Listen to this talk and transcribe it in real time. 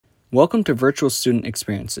Welcome to Virtual Student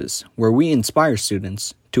Experiences, where we inspire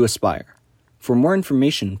students to aspire. For more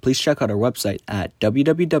information, please check out our website at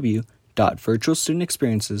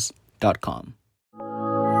www.virtualstudentexperiences.com.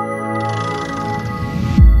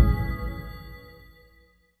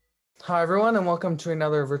 Hi everyone, and welcome to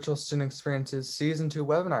another Virtual Student Experiences Season 2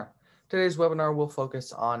 webinar. Today's webinar will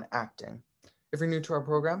focus on acting. If you're new to our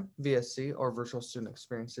program, VSC, or Virtual Student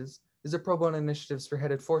Experiences, is a pro bono initiative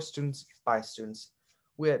spearheaded for students by students.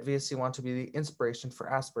 We at VSC want to be the inspiration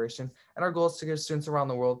for aspiration, and our goal is to give students around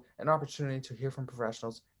the world an opportunity to hear from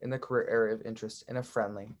professionals in their career area of interest in a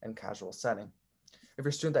friendly and casual setting. If you're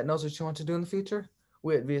a student that knows what you want to do in the future,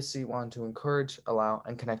 we at VSC want to encourage, allow,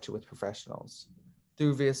 and connect you with professionals.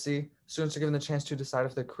 Through VSC, students are given the chance to decide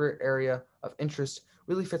if their career area of interest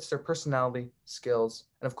really fits their personality, skills,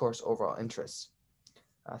 and of course, overall interests.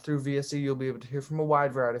 Through VSC, you'll be able to hear from a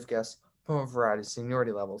wide variety of guests from a variety of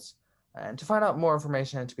seniority levels. And to find out more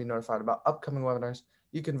information and to be notified about upcoming webinars,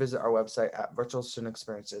 you can visit our website at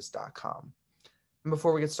virtualstudentexperiences.com. And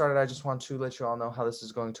before we get started, I just want to let you all know how this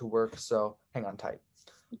is going to work, so hang on tight.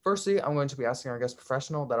 Firstly, I'm going to be asking our guest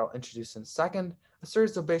professional that I'll introduce in a second a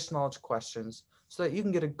series of basic knowledge questions so that you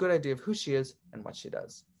can get a good idea of who she is and what she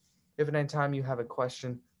does. If at any time you have a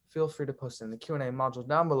question, feel free to post it in the Q&A module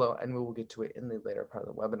down below and we will get to it in the later part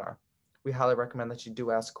of the webinar. We highly recommend that you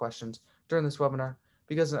do ask questions during this webinar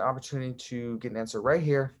because it's an opportunity to get an answer right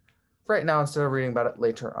here, right now, instead of reading about it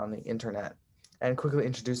later on the internet. And quickly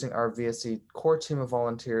introducing our VSC core team of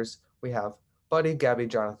volunteers, we have Buddy, Gabby,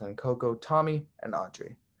 Jonathan, Coco, Tommy, and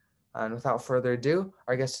Audrey. And without further ado,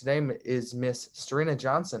 our guest today is Miss Serena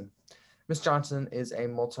Johnson. Miss Johnson is a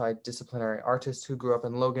multidisciplinary artist who grew up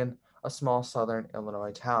in Logan, a small southern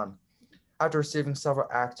Illinois town. After receiving several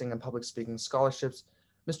acting and public speaking scholarships,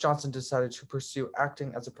 Miss Johnson decided to pursue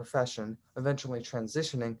acting as a profession, eventually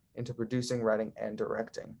transitioning into producing, writing, and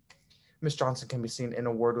directing. Miss Johnson can be seen in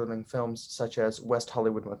award-winning films such as West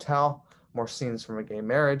Hollywood Motel, More Scenes from a Gay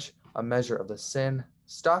Marriage, A Measure of the Sin,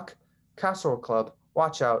 Stuck, Casserole Club,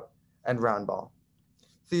 Watch Out, and Roundball.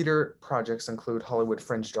 Theater projects include Hollywood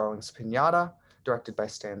Fringe Darlings Pinata, directed by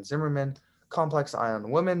Stan Zimmerman, Complex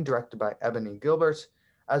Ion Woman, directed by Ebony Gilbert,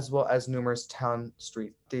 as well as numerous Town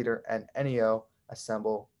Street Theater and NEO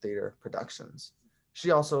Assemble Theater productions.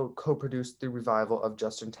 She also co-produced the revival of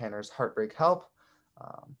Justin Tanner's Heartbreak Help,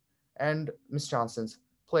 and Miss Johnson's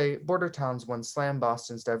play Border Towns won Slam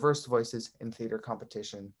Boston's Diverse Voices in Theater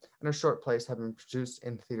competition, and her short plays have been produced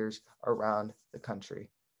in theaters around the country.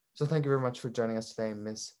 So thank you very much for joining us today,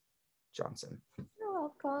 Miss Johnson. You're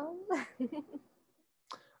welcome.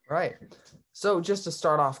 All right. So just to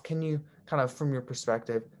start off, can you kind of, from your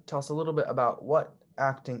perspective, tell us a little bit about what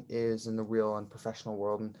acting is in the real and professional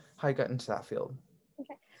world and how you got into that field?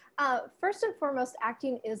 Okay. First and foremost,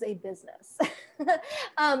 acting is a business.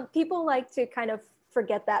 People like to kind of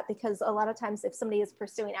forget that because a lot of times if somebody is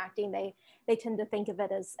pursuing acting, they tend to think of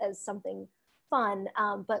it as something fun.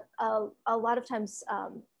 But a lot of times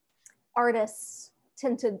artists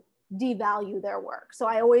tend to devalue their work. So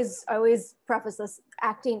I always preface this: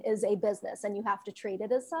 acting is a business and you have to treat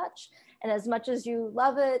it as such. And as much as you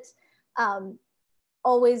love it,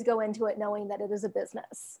 always go into it knowing that it is a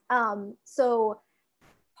business. So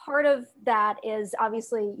part of that is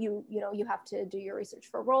obviously you have to do your research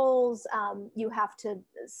for roles. You have to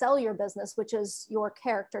sell your business, which is your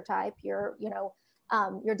character type, your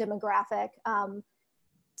demographic.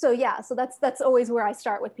 So that's always where I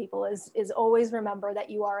start with people is always remember that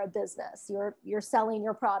you are a business. You're selling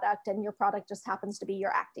your product, and your product just happens to be your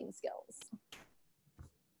acting skills.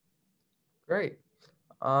 Great.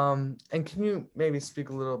 And can you maybe speak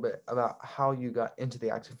a little bit about how you got into the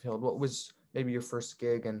acting field? What was maybe your first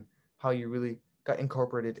gig and how you really got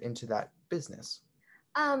incorporated into that business?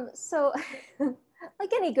 So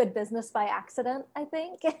like any good business by accident, I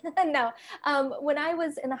think. No, when I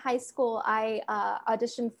was in high school, I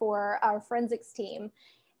auditioned for our forensics team,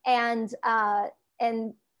 and I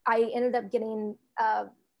ended up getting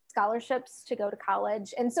scholarships to go to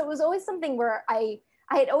college. And so it was always something where I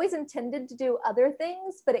had always intended to do other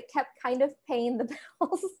things, but it kept kind of paying the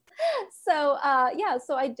bills. So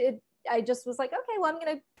so I just was like, okay, well, I'm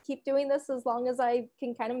going to keep doing this as long as I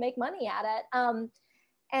can kind of make money at it.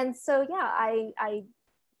 And so, I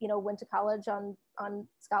went to college on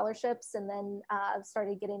scholarships, and then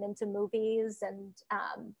started getting into movies, and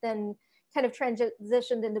then kind of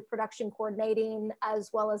transitioned into production coordinating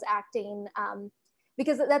as well as acting,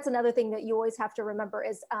 because that's another thing that you always have to remember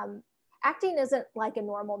is acting isn't like a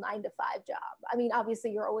normal 9 to 5 job. I mean,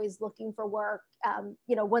 obviously you're always looking for work.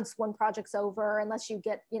 You know, once one project's over, unless you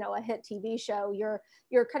get, you know, a hit TV show,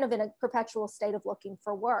 you're kind of in a perpetual state of looking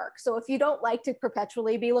for work. So if you don't like to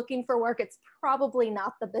perpetually be looking for work, it's probably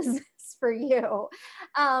not the business for you.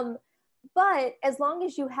 But as long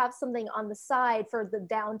as you have something on the side for the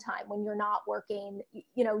downtime when you're not working,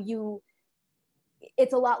 you know,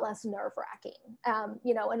 it's a lot less nerve-wracking,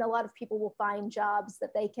 you know, and a lot of people will find jobs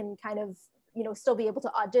that they can kind of, you know, still be able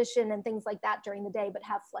to audition and things like that during the day, but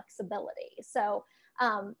have flexibility. So,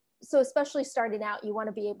 so especially starting out, you want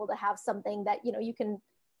to be able to have something that, you know, you can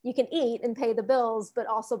eat and pay the bills, but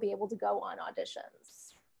also be able to go on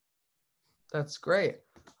auditions. That's great.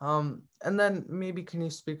 And then maybe can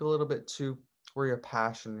you speak a little bit to where your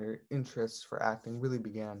passion, your interest for acting really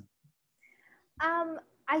began?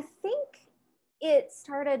 I think it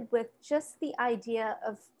started with just the idea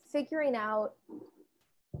of figuring out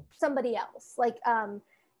somebody else, like,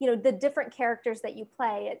 you know, the different characters that you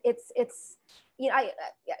play. It's, you know, I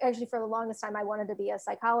actually, for the longest time, I wanted to be a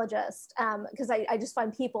psychologist, because I just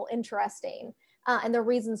find people interesting, and their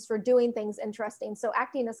reasons for doing things interesting. So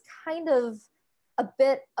acting is kind of a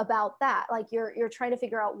bit about that. Like you're trying to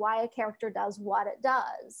figure out why a character does what it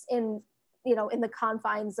does in, you know, in the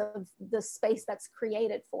confines of the space that's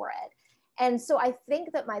created for it. And so I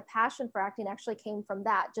think that my passion for acting actually came from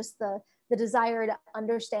that, just the desire to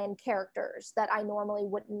understand characters that I normally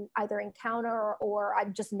wouldn't either encounter, or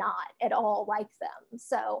I'm just not at all like them.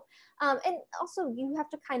 So, and also you have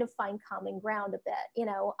to kind of find common ground a bit, you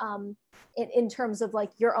know, in terms of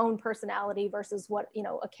like your own personality versus what, you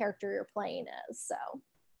know, a character you're playing is. So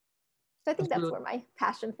I think that's where my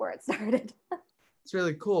passion for it started. It's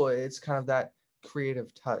really cool. It's kind of that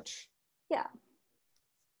creative touch. Yeah.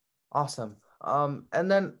 Awesome. And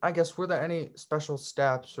then I guess, were there any special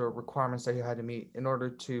steps or requirements that you had to meet in order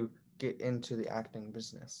to get into the acting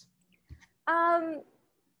business? You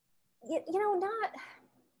know, not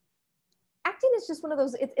acting is just one of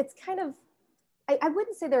those, it's kind of, I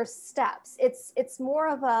wouldn't say there's steps. It's more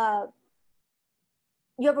of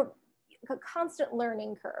you have a constant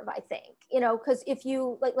learning curve, I think, you know, because if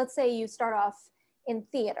you, like, let's say you start off in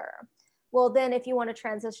theater. Well, then if you want to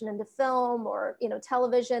transition into film or, you know,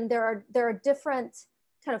 television, there are different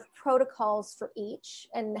kind of protocols for each,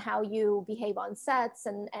 and how you behave on sets,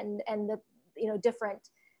 and the, you know, different,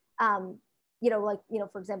 you know, like, you know,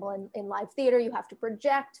 for example, in live theater, you have to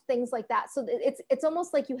project things like that. So it's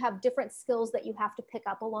almost like you have different skills that you have to pick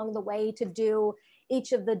up along the way to do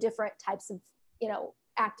each of the different types of, you know,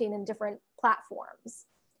 acting in different platforms.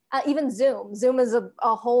 Even Zoom is a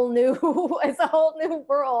whole new, it's a whole new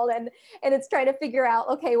world, and it's trying to figure out,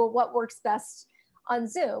 okay, well, what works best on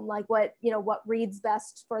Zoom, like what, you know, what reads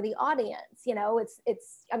best for the audience. You know, it's,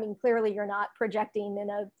 I mean, clearly you're not projecting in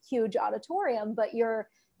a huge auditorium, but you're,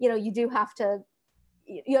 you know, you have to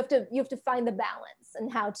find the balance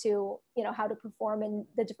and how to, you know, how to perform in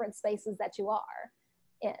the different spaces that you are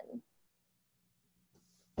in.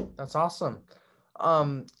 That's awesome.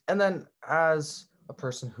 And then, as a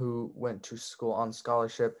person who went to school on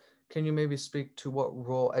scholarship, can you maybe speak to what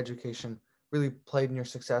role education really played in your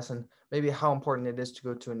success, and maybe how important it is to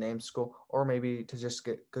go to a name school, or maybe to just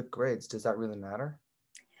get good grades? Does that really matter?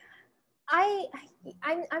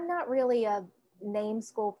 I'm not really a name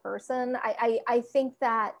school person. I think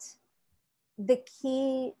that the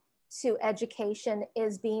key to education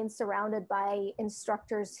is being surrounded by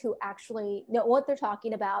instructors who actually know what they're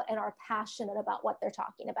talking about and are passionate about what they're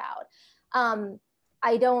talking about.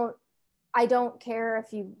 I don't care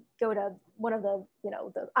if you go to one of the, you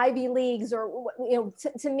know, the Ivy Leagues, or, you know,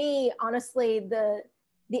 to me, honestly, the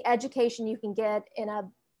education you can get in a,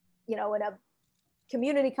 you know, in a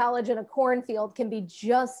community college in a cornfield can be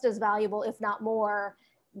just as valuable, if not more,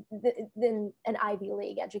 than an Ivy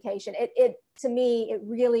League education. It to me, it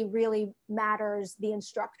really, really matters the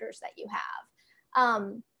instructors that you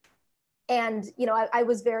have. And, you know, I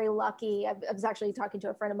was very lucky. I was actually talking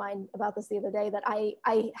to a friend of mine about this the other day, that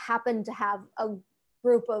I happened to have a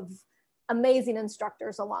group of amazing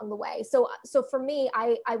instructors along the way. So for me,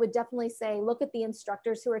 I would definitely say, look at the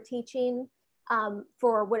instructors who are teaching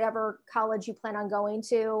for whatever college you plan on going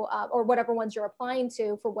to, or whatever ones you're applying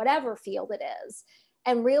to for whatever field it is,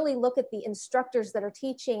 and really look at the instructors that are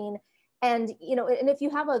teaching. And, you know, and if you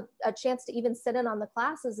have a chance to even sit in on the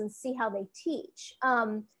classes and see how they teach,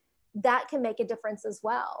 that can make a difference as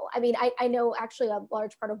well. I mean, I know actually a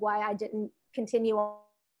large part of why I didn't continue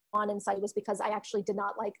on in psych was because I actually did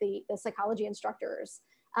not like the psychology instructors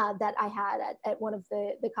that I had at one of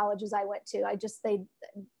the colleges I went to. I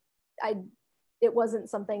it wasn't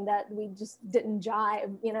something that we just didn't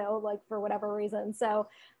jive, you know, like for whatever reason. So,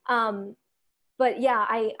 but yeah,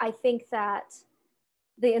 I think that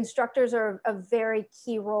the instructors are a very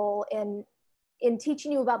key role in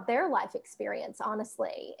teaching you about their life experience,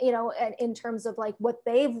 honestly, you know, and in terms of like what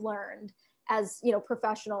they've learned as, you know,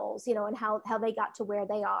 professionals, you know, and how they got to where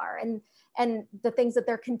they are, and the things that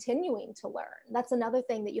they're continuing to learn. That's another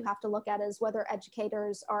thing that you have to look at, is whether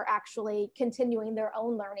educators are actually continuing their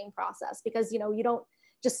own learning process, because, you know, you don't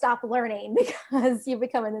just stop learning because you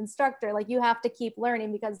become an instructor. Like, you have to keep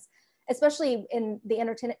learning, because especially in the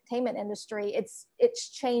entertainment industry, it's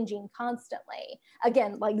changing constantly.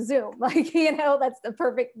 Again, like Zoom, like, you know, that's the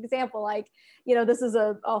perfect example. Like, you know, this is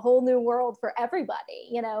a whole new world for everybody,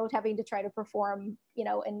 you know, having to try to perform, you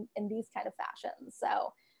know, in these kind of fashions.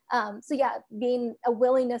 So, so yeah, being a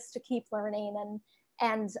willingness to keep learning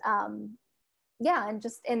and yeah, and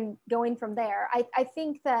just, and going from there. I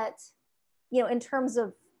think that, you know, in terms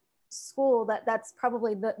of school, that's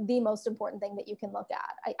probably the most important thing that you can look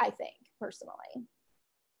at, I think, personally.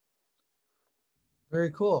 Very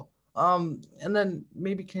cool. And then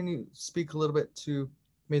maybe can you speak a little bit to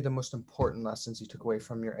maybe the most important lessons you took away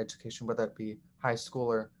from your education, whether it be high school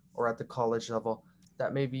or at the college level,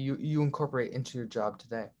 that maybe you incorporate into your job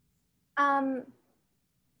today?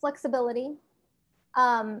 Flexibility.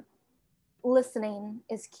 Listening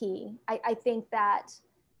is key. I think that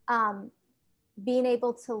being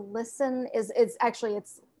able to listen is actually,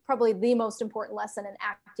 it's probably the most important lesson in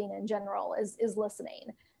acting in general, is listening.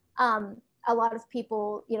 A lot of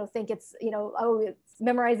people, you know, think it's, you know, oh, it's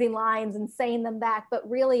memorizing lines and saying them back, but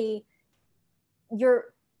really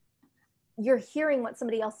you're hearing what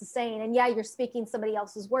somebody else is saying, and yeah, you're speaking somebody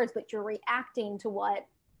else's words, but you're reacting to what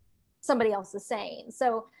somebody else is saying.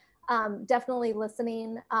 So definitely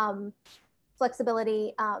listening.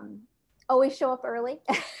 Flexibility. Always show up early.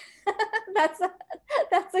 that's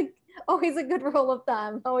always a good rule of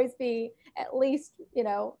thumb. Always be at least, you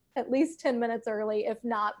know, at least 10 minutes early, if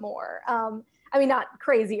not more. I mean, not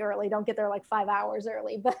crazy early. Don't get there like 5 hours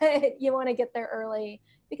early, but you want to get there early,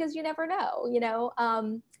 because you never know, you know.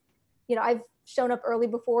 You know, I've shown up early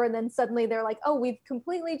before, and then suddenly they're like, oh, we've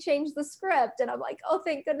completely changed the script. And I'm like, oh,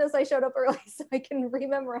 thank goodness I showed up early so I can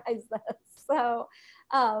rememorize this. So,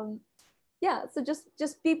 yeah, so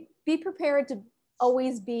just be prepared to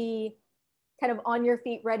always be kind of on your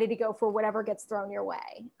feet, ready to go for whatever gets thrown your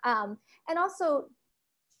way. And also,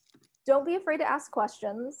 don't be afraid to ask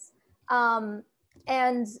questions.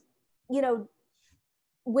 And, you know,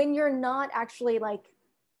 when you're not actually like,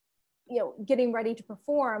 you know, getting ready to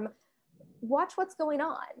perform, watch what's going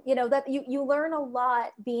on. You know, that you learn a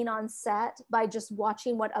lot being on set by just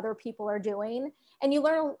watching what other people are doing. And you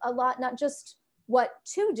learn a lot, not just what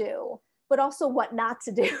to do, but also what not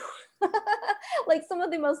to do. Like, some of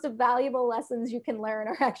the most valuable lessons you can learn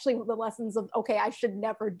are actually the lessons of, okay, I should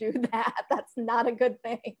never do that. That's not a good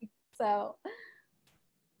thing. So.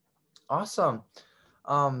 Awesome.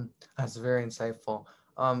 That's very insightful.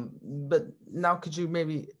 But now could you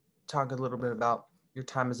maybe talk a little bit about your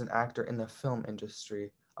time as an actor in the film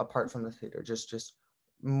industry, apart from the theater, just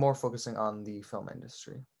more focusing on the film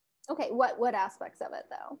industry? Okay, what aspects of it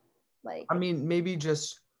though? Like, I mean, maybe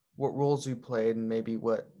just what roles you played and maybe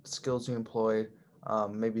what skills you employed,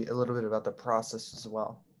 maybe a little bit about the process as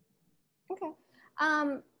well. okay.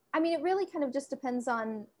 I mean, it really kind of just depends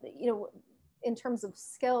on, you know, in terms of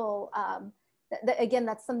skill. Again,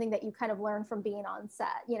 that's something that you kind of learn from being on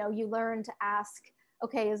set. You know, you learn to ask,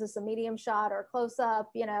 okay, is this a medium shot or a close up?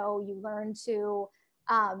 You know, you learn to,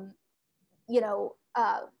 you know,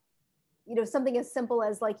 something as simple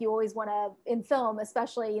as, like, you always want to, in film,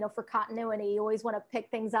 especially, you know, for continuity, you always want to pick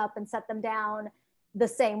things up and set them down the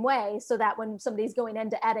same way, so that when somebody's going in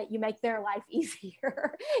to edit, you make their life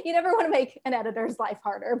easier. You never want to make an editor's life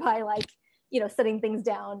harder by, like, you know, setting things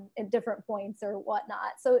down at different points or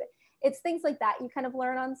whatnot. So it's things like that you kind of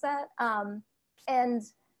learn on set. And,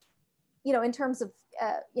 you know, in terms of,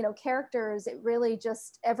 you know, characters, it really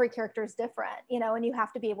just, every character is different, you know, and you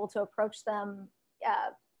have to be able to approach them,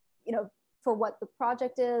 you know, for what the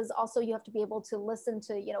project is. Also, you have to be able to listen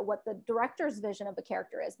to, you know, what the director's vision of a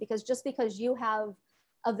character is, because just because you have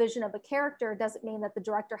a vision of a character doesn't mean that the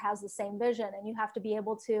director has the same vision. And you have to be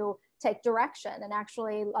able to take direction and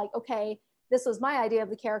actually, like, okay, this was my idea of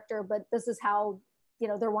the character, but this is how, you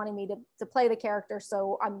know, they're wanting me to play the character.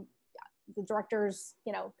 So I'm the director's,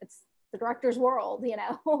 you know, it's the director's world, you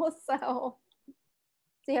know. So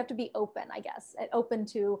you have to be open, I guess, and open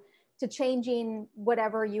to changing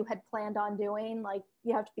whatever you had planned on doing. Like,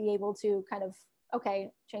 you have to be able to kind of,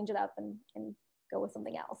 okay, change it up and go with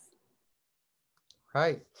something else.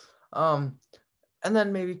 Right. Um, And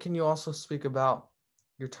then maybe can you also speak about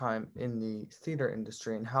your time in the theater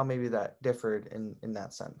industry and how maybe that differed in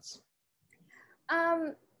that sense?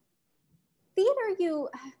 Um, Theater,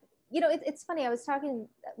 it's funny. I was talking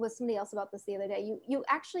with somebody else about this the other day. You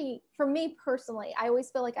actually, for me personally, I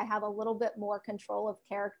always feel like I have a little bit more control of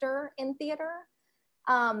character in theater,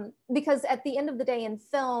 because at the end of the day in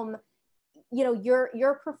film,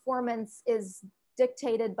 your performance is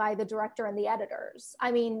dictated by the director and the editors.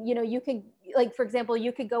 I mean, you could, like, for example,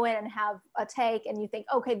 you could go in and have a take and you think,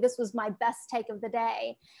 okay, this was my best take of the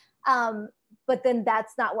day. But then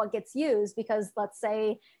that's not what gets used because, let's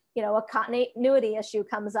say, a continuity issue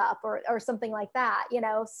comes up or something like that,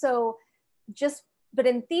 so but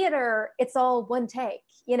in theater, it's all one take,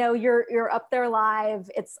 you're up there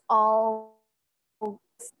live, it's all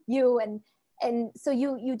you, and so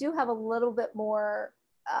you do have a little bit more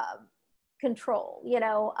control,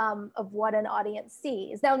 of what an audience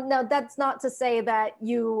sees. Now that's not to say that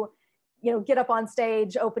get up on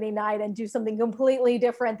stage opening night and do something completely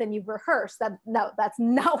different than you've rehearsed. No, that's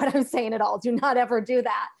not what I'm saying at all. Do not ever do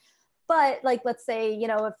that. But like, let's say,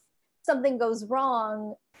 if something goes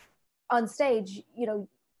wrong on stage, you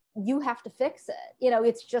have to fix it.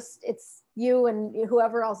 It's you and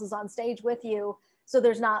whoever else is on stage with you. So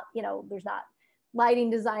there's not lighting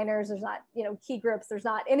designers, there's not, key grips, there's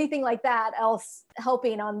not anything like that else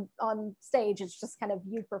helping on stage. It's just kind of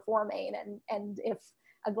you performing. And if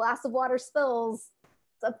a glass of water spills,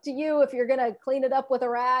 it's up to you if you're going to clean it up with a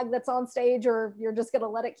rag that's on stage or you're just going to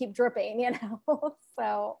let it keep dripping,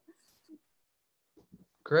 so.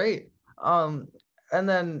 Great. And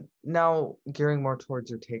then now gearing more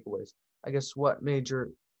towards your takeaways, I guess what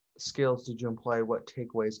major skills did you employ? What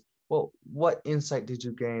takeaways? Well, what insight did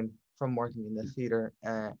you gain from working in the theater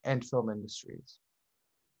and film industries?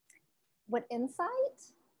 What insight?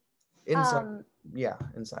 Insight.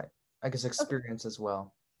 Insight. I guess experience as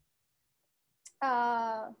well.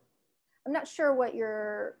 I'm not sure what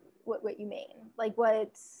you mean. Like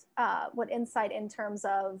what insight in terms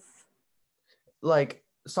of, like,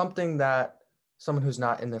 something that someone who's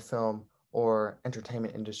not in the film or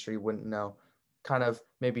entertainment industry wouldn't know, kind of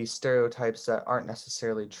maybe stereotypes that aren't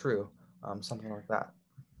necessarily true, something like that.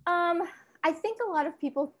 I think a lot of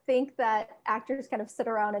people think that actors kind of sit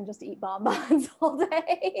around and just eat bonbons all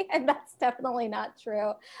day, and that's definitely not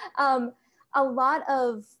true. Honestly,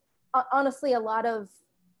 a lot of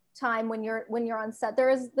time when you're on set,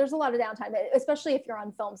 there's a lot of downtime, especially if you're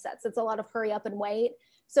on film sets. It's a lot of hurry up and wait.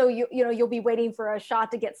 So you'll be waiting for a shot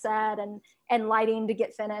to get set and lighting to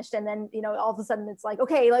get finished, and then all of a sudden it's like,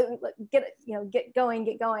 okay, get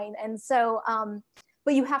going. And so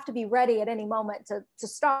but you have to be ready at any moment to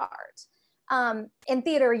start. In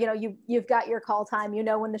theater, you've got your call time,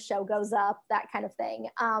 when the show goes up, that kind of thing.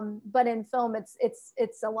 But in film,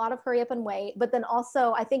 it's a lot of hurry up and wait. But then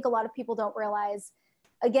also, I think a lot of people don't realize,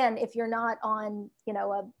 again, if you're not on,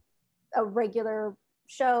 a regular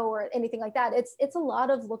show or anything like that, it's a lot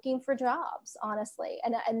of looking for jobs, honestly.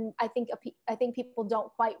 And I think people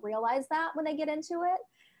don't quite realize that when they get into it.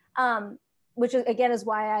 Which is, again, is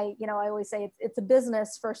why I always say it's a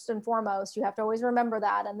business first and foremost. You have to always remember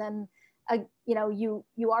that. And then, you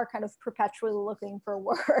are kind of perpetually looking for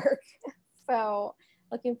work. So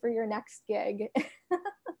looking for your next gig.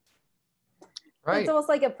 Right. It's almost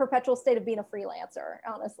like a perpetual state of being a freelancer,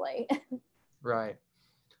 honestly. Right.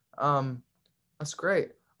 That's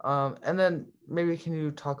great. And then maybe can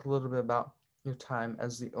you talk a little bit about your time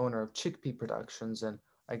as the owner of Chickpea Productions and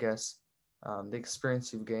I guess the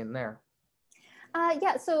experience you've gained there?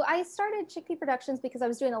 Yeah, so I started Chickpea Productions because I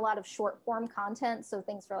was doing a lot of short form content, so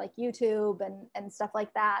things for like YouTube and stuff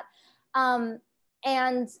like that. And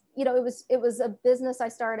it was a business I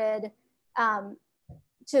started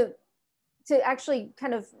to actually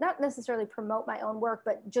kind of not necessarily promote my own work,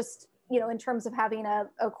 but just in terms of having a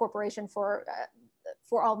corporation for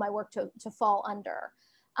all my work to fall under.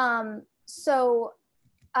 So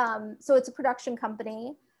it's a production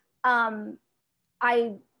company.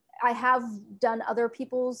 I have done other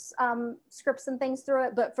people's scripts and things through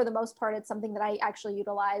it, but for the most part, it's something that I actually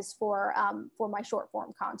utilize for my short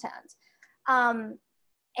form content. And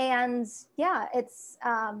yeah, it's,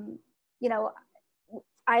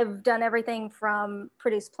 I've done everything from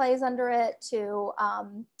produce plays under it to,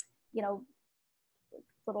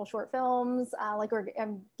 little short films.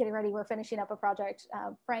 I'm getting ready. We're finishing up a project,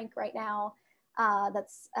 Frank, right now.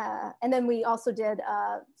 And then we also did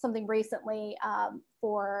something recently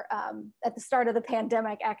for at the start of the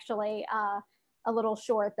pandemic, actually, a little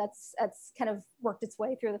short that's kind of worked its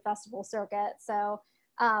way through the festival circuit. So,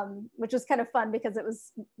 which was kind of fun because it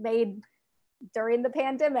was made during the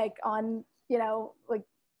pandemic on,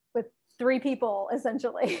 with three people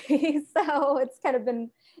essentially. So it's kind of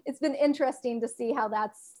been, it's been interesting to see how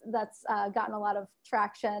that's gotten a lot of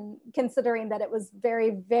traction, considering that it was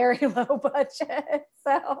very, very low budget.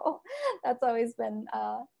 So that's always been,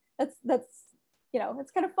 that's, you know,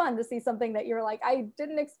 it's kind of fun to see something that you're like, I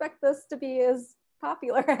didn't expect this to be as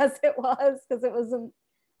popular as it was, because it wasn't,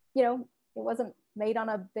 you know, it wasn't made on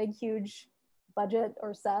a big, huge budget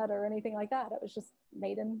or set or anything like that. It was just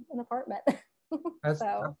made in an apartment. That's,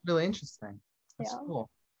 So, that's really interesting. That's yeah. cool.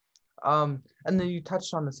 And then you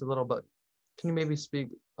touched on this a little, but can you maybe speak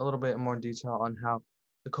a little bit in more detail on how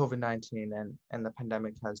the COVID-19 and the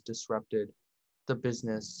pandemic has disrupted the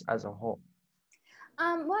business as a whole?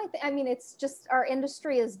 Well, I mean, it's just, our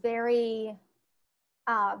industry is very,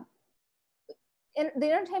 the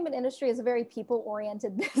entertainment industry is a very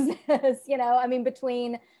people-oriented business, you know, I mean,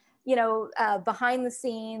 between, you know, behind the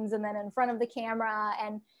scenes and then in front of the camera.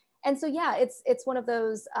 And so, yeah, it's one of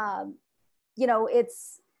those, you know,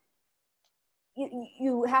 it's,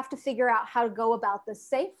 you have to figure out how to go about this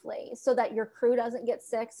safely so that your crew doesn't get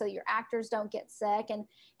sick, so your actors don't get sick.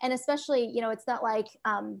 And especially, you know, it's not like,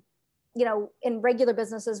 you know, in regular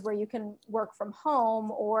businesses where you can work from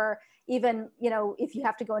home, or even, you know, if you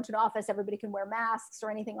have to go into an office, everybody can wear masks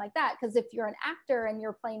or anything like that. Because if you're an actor and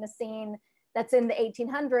you're playing a scene that's in the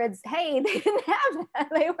 1800s, hey, they didn't have that.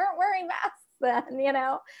 They weren't wearing masks then, you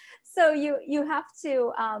know? So you have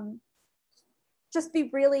to just be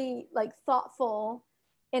really like thoughtful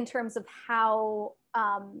in terms of how,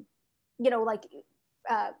 you know, like,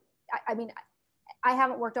 I mean, I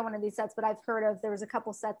haven't worked on one of these sets, but I've heard of, there was a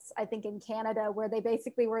couple sets, I think in Canada, where they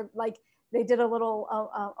basically were like, they did a little,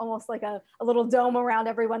 almost like a little dome around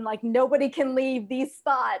everyone, like nobody can leave these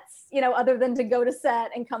spots, you know, other than to go to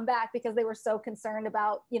set and come back, because they were so concerned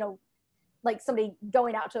about, you know, like somebody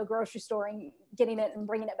going out to a grocery store and getting it and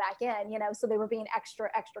bringing it back in, you know, so they were being extra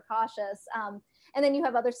cautious. And then you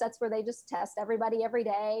have other sets where they just test everybody every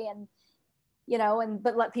day, and, you know,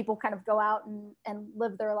 but let people kind of go out and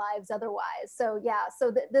live their lives otherwise. So yeah,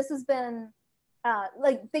 so this has been,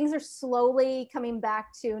 like, things are slowly coming back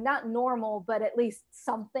to not normal, but at least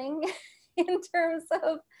something in terms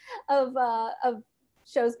of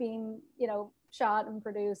shows being, you know, shot and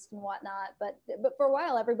produced and whatnot. But for a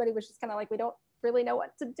while, everybody was just kind of like, we don't really know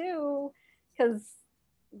what to do, because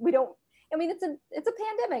we don't, I mean, it's a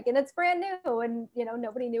pandemic and it's brand new, and, you know,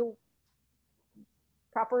 nobody knew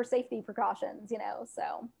proper safety precautions, you know.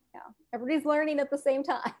 So yeah, everybody's learning at the same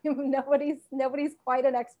time. nobody's quite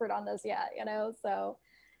an expert on this yet, you know, so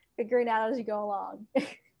figuring out as you go along.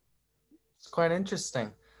 It's quite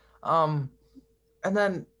interesting. And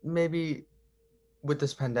then maybe with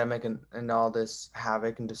this pandemic and all this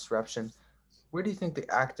havoc and disruption, where do you think the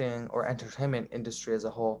acting or entertainment industry as a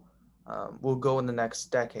whole will go in the next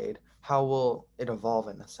decade? How will it evolve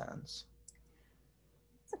in a sense?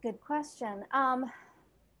 That's a good question.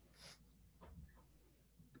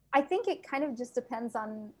 I think it kind of just depends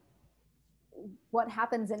on what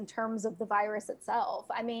happens in terms of the virus itself.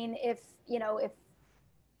 I mean, if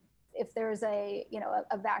there's a, you know,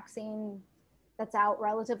 a vaccine that's out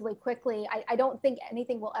relatively quickly, I don't think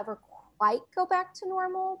anything will ever quite go back to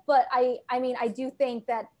normal. But I mean, I do think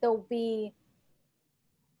that there'll be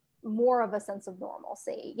more of a sense of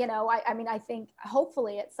normalcy. You know, I mean, I think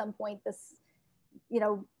hopefully at some point this, you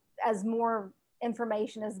know, as more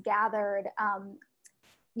information is gathered,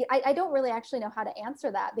 I don't really actually know how to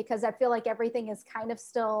answer that, because I feel like everything is kind of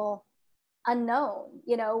still unknown.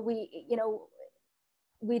 You know,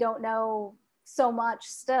 we don't know so much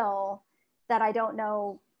still, that I don't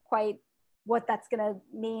know quite what that's going to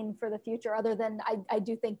mean for the future, other than I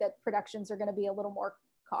do think that productions are going to be a little more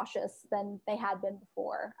cautious than they had been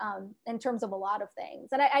before, in terms of a lot of things.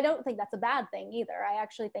 And I don't think that's a bad thing either. I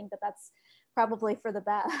actually think that that's probably for the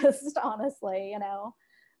best, honestly, you know.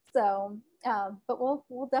 So, but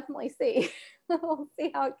we'll definitely see. We'll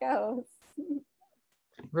see how it goes.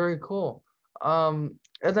 Very cool. And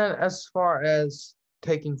then as far as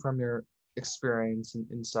taking from your experience and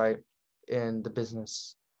insight in the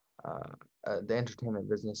business, the entertainment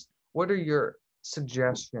business, what are your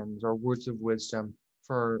suggestions or words of wisdom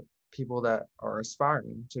for people that are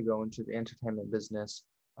aspiring to go into the entertainment business,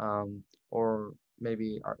 or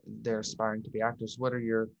maybe they're aspiring to be actors? What are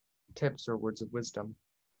your tips or words of wisdom?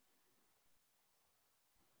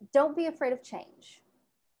 Don't be afraid of change.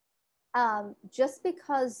 Just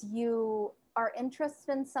because you are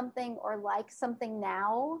interested in something or like something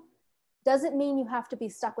now doesn't mean you have to be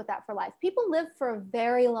stuck with that for life. People live for a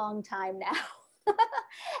very long time now.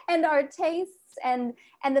 And our tastes and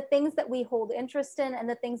the things that we hold interest in and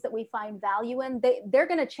the things that we find value in, they're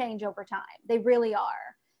going to change over time. They really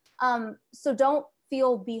are. So don't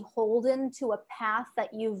feel beholden to a path that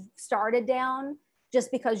you've started down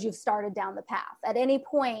just because you've started down the path. At any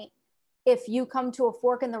point, if you come to a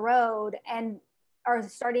fork in the road and are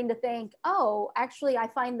starting to think, oh, actually, I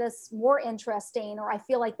find this more interesting, or I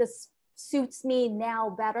feel like this suits me now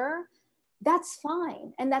better, that's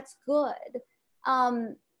fine and that's good.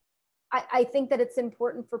 I think that it's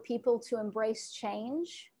important for people to embrace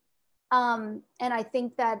change. And I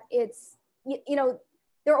think that it's, you know,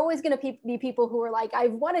 there are always going to be people who are like,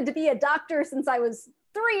 I've wanted to be a doctor since I was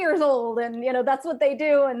 3 years old, and, you know, that's what they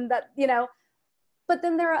do. And that, you know, but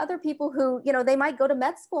then there are other people who, you know, they might go to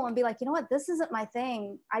med school and be like, you know what, this isn't my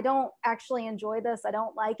thing. I don't actually enjoy this. I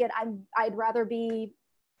don't like it. I'd rather be,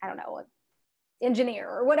 I don't know, an engineer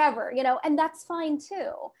or whatever, you know, and that's fine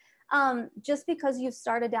too. Just because you've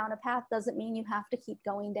started down a path doesn't mean you have to keep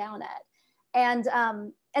going down it. And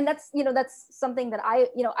that's, you know, that's something that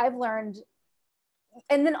I've learned.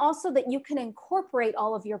 And then also that you can incorporate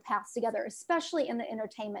all of your paths together, especially in the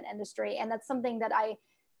entertainment industry. And that's something that I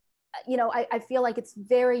feel like it's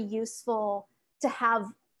very useful to have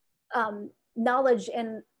knowledge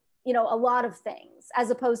in, you know, a lot of things as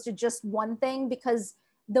opposed to just one thing, because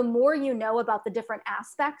the more you know about the different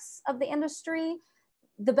aspects of the industry,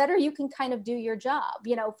 the better you can kind of do your job.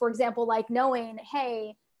 You know, for example, like knowing,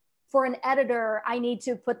 hey, for an editor, I need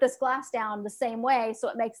to put this glass down the same way so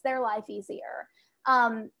it makes their life easier.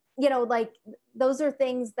 You know, like those are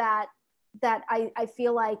things that I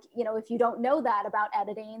feel like, you know, if you don't know that about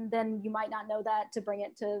editing, then you might not know that to bring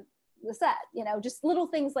it to the set, you know, just little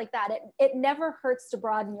things like that. It never hurts to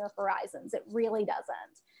broaden your horizons. It really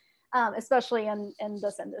doesn't, especially in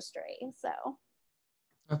this industry. So.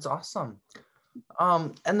 That's awesome.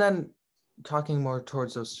 And then talking more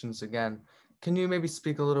towards those students again, can you maybe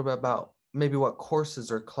speak a little bit about maybe what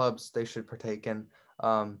courses or clubs they should partake in?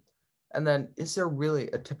 And then is there really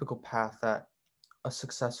a typical path that a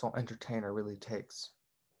successful entertainer really takes?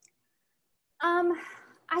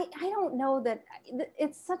 I don't know that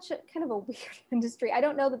it's such a kind of a weird industry. I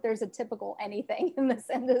don't know that there's a typical anything in this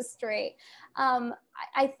industry.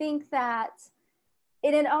 I think that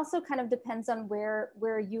it also kind of depends on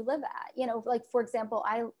where you live at. You know, like for example,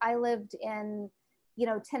 I lived in, you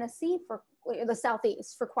know, Tennessee for the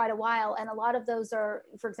Southeast for quite a while, and a lot of those are,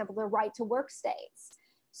 for example, the right to work states.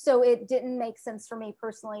 So it didn't make sense for me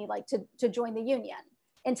personally, like to join the union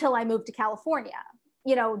until I moved to California.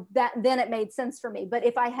 You know, that then it made sense for me. But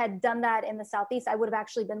if I had done that in the Southeast, I would have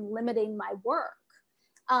actually been limiting my work.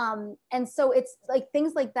 And so it's like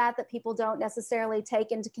things like that people don't necessarily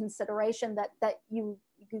take into consideration that you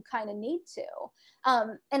kind of need to.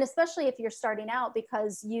 And especially if you're starting out,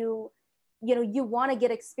 because you want to get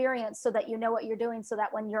experience so that you know what you're doing, so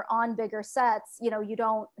that when you're on bigger sets, you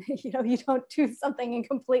don't do something and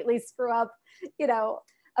completely screw up, you know,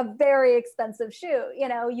 a very expensive shoot. You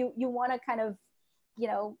know, you want to kind of, you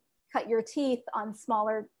know, cut your teeth on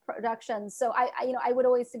smaller productions. So I would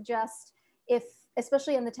always suggest, if,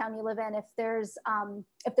 especially in the town you live in, if there's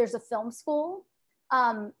a film school,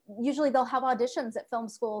 usually they'll have auditions at film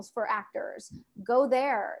schools for actors. Go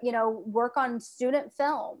there, you know, work on student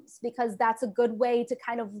films, because that's a good way to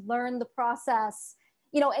kind of learn the process,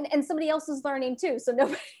 you know, and somebody else is learning too. So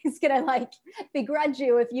nobody's gonna like begrudge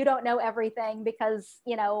you if you don't know everything, because,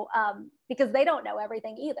 you know, because they don't know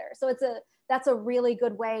everything either. So that's a really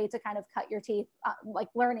good way to kind of cut your teeth, like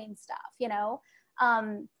learning stuff, you know.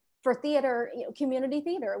 For theater, you know, community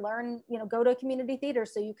theater, learn, you know, go to a community theater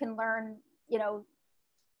so you can learn, you know,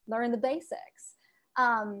 learn the basics.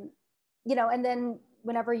 You know, and then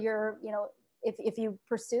whenever you're, you know, if you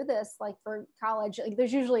pursue this, like for college, like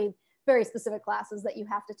there's usually very specific classes that you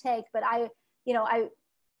have to take, but I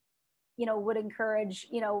would encourage,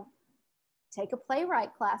 you know, take a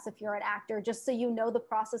playwright class if you're an actor, just so you know the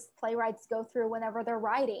process playwrights go through whenever they're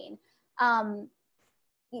writing.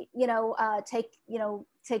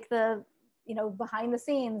 Take the, you know, behind the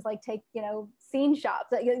scenes, like take, you know, scene shops,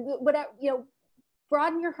 whatever, you know,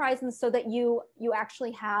 broaden your horizons so that you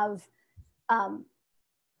actually have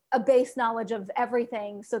a base knowledge of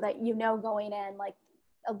everything, so that, you know, going in like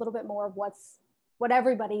a little bit more of what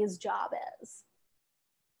everybody's job is.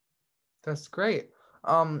 That's great.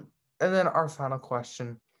 And then our final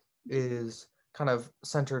question is kind of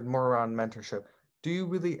centered more around mentorship. Do you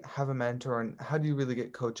really have a mentor, and how do you really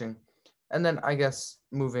get coaching? And then I guess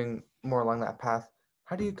moving more along that path,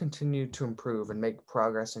 how do you continue to improve and make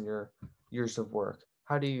progress in your years of work?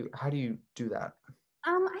 How do you do that?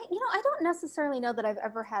 I don't necessarily know that I've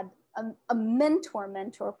ever had a mentor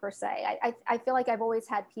per se. I feel like I've always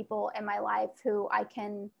had people in my life who I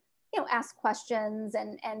can, you know, ask questions,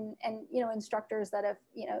 and you know, instructors that have,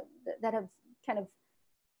 you know, that have kind of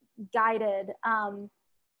guided.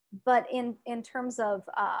 But in terms of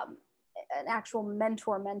an actual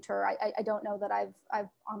mentor, I don't know that I've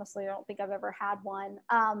honestly, I don't think I've ever had one.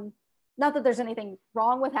 Not that there's anything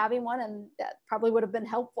wrong with having one, and that probably would have been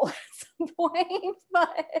helpful at some point,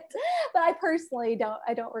 but I personally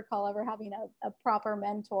don't recall ever having a proper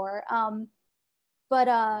mentor.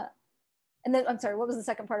 And then I'm sorry, what was the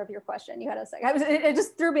second part of your question? You had a second. It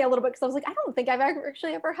just threw me a little bit because I was like, I don't think I've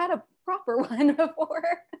actually ever had a proper one before.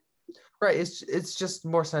 Right. It's just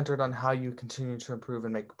more centered on how you continue to improve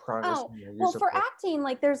and make progress. Oh, well, for acting,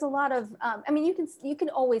 like there's a lot of, I mean, you can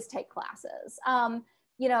always take classes,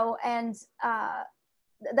 you know, and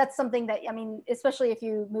that's something that, I mean, especially if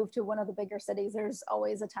you move to one of the bigger cities, there's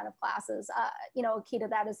always a ton of classes. You know, a key to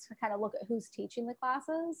that is to kind of look at who's teaching the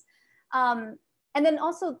classes. And then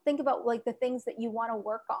also think about like the things that you want to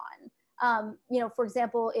work on. You know, for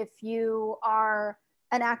example, if you are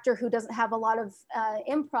an actor who doesn't have a lot of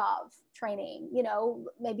improv training, you know,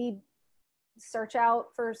 maybe search out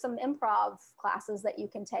for some improv classes that you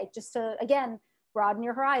can take just to, again, broaden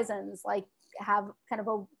your horizons, like have kind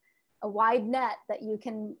of a wide net that you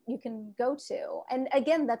can go to. And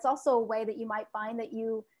again, that's also a way that you might find that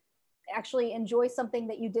you actually enjoy something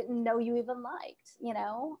that you didn't know you even liked, you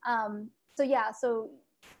know? So yeah, so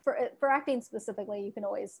for acting specifically, you can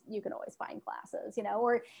always find classes, you know,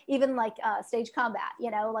 or even like stage combat, you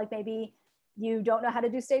know, like maybe you don't know how to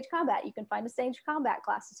do stage combat, you can find a stage combat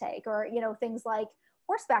class to take, or, you know, things like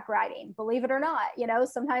horseback riding, believe it or not, you know,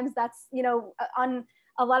 sometimes that's, you know, on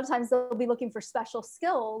a lot of times they'll be looking for special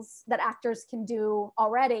skills that actors can do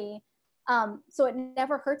already. So it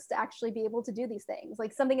never hurts to actually be able to do these things,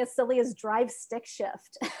 like something as silly as drive stick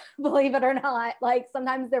shift, believe it or not. Like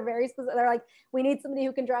sometimes they're very specific. They're like, we need somebody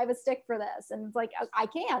who can drive a stick for this. And it's like, I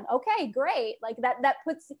can, okay, great. Like that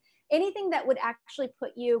puts anything that would actually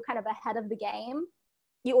put you kind of ahead of the game.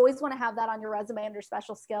 You always want to have that on your resume under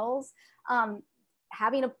special skills.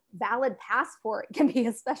 Having a valid passport can be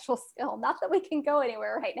a special skill. Not that we can go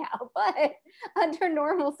anywhere right now, but under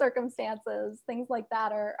normal circumstances, things like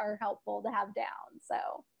that are helpful to have down.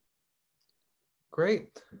 So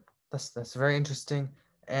great. That's very interesting.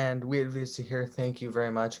 And we at VSC here, thank you very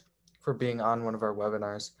much for being on one of our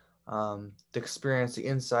webinars. The experience, the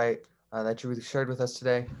insight that you shared with us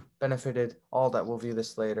today benefited all that will view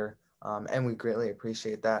this later. And we greatly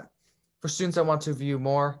appreciate that. For students that want to view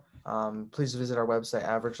more, please visit our website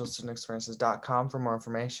at virtualstudentexperiences.com for more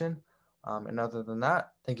information. And other than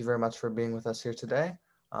that, thank you very much for being with us here today.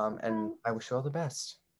 And I wish you all the best.